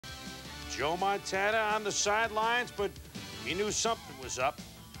Joe Montana on the sidelines, but he knew something was up.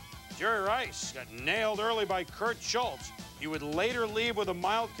 Jerry Rice got nailed early by Kurt Schultz. He would later leave with a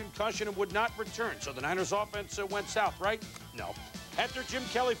mild concussion and would not return. So the Niners offense went south, right? No. After Jim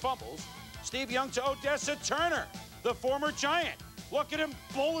Kelly fumbles, Steve Young to Odessa Turner, the former Giant. Look at him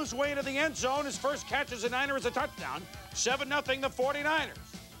bull his way into the end zone. His first catch as a Niner is a touchdown. 7-0 the 49ers.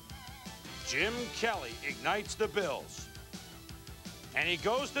 Jim Kelly ignites the Bills. And he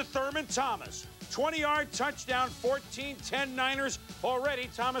goes to Thurman Thomas. 20-yard touchdown, 14-10 Niners. Already,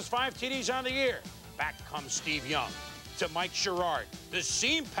 Thomas 5 TDs on the year. Back comes Steve Young to Mike Sherrard. The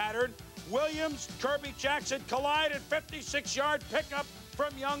seam pattern, Williams, Kirby Jackson collide, and 56-yard pickup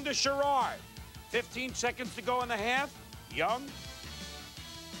from Young to Sherrard. 15 seconds to go in the half. Young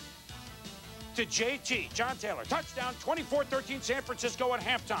to JT, John Taylor. Touchdown, 24-13 San Francisco at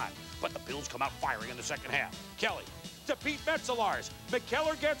halftime. But the Bills come out firing in the second half. Kelly to Pete Metzelaars.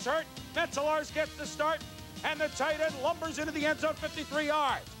 McKellar gets hurt. Metzelaars gets the start. And the tight end lumbers into the end zone, 53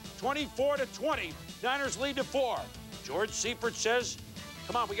 yards. 24-20. Niners lead to 4. George Seifert says,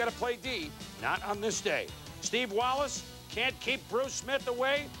 come on, we got to play D. Not on this day. Steve Wallace can't keep Bruce Smith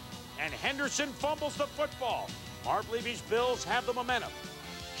away. And Henderson fumbles the football. Marv Levy's Bills have the momentum.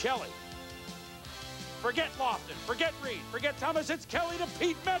 Kelly. Forget Lofton. Forget Reed. Forget Thomas. It's Kelly to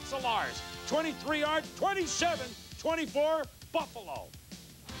Pete Metzelaars. 23 yards, 27-24, Buffalo.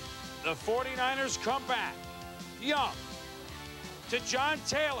 The 49ers come back. Young to John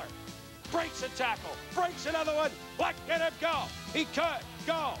Taylor. Breaks a tackle. Breaks another one. Let him go. He could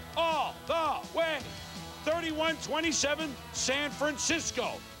go all the way. 31-27, San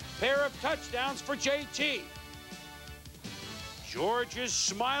Francisco. Pair of touchdowns for JT. George is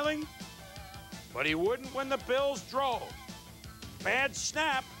smiling, but he wouldn't when the Bills drove. Bad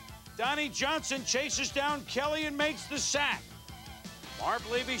snap. Donnie Johnson chases down Kelly and makes the sack. Marv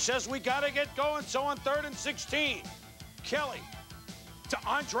Levy says we got to get going, so on 3rd and 16. Kelly to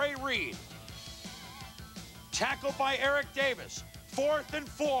Andre Reed. Tackled by Eric Davis. 4th and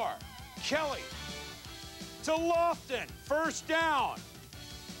 4. Kelly to Lofton. First down.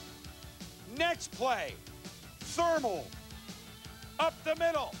 Next play. Thermal. Up the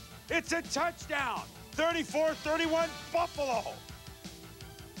middle. It's a touchdown. 34-31 Buffalo.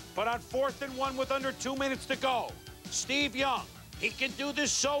 But on 4th and 1 with under 2 minutes to go, Steve Young, he can do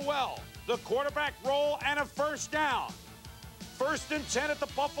this so well. The quarterback roll and a first down. 1st and 10 at the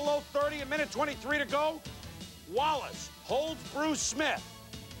Buffalo 30, a minute 23 to go. Wallace holds Bruce Smith.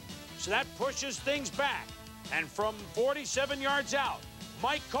 So that pushes things back. And from 47 yards out,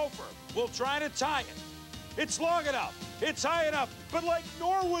 Mike Kofer will try to tie it. It's long enough. It's high enough. But like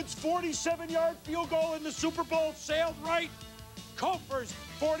Norwood's 47-yard field goal in the Super Bowl sailed right, Kofer's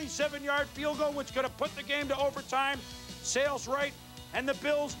 47-yard field goal, which could have put the game to overtime, sails right, and the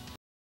Bills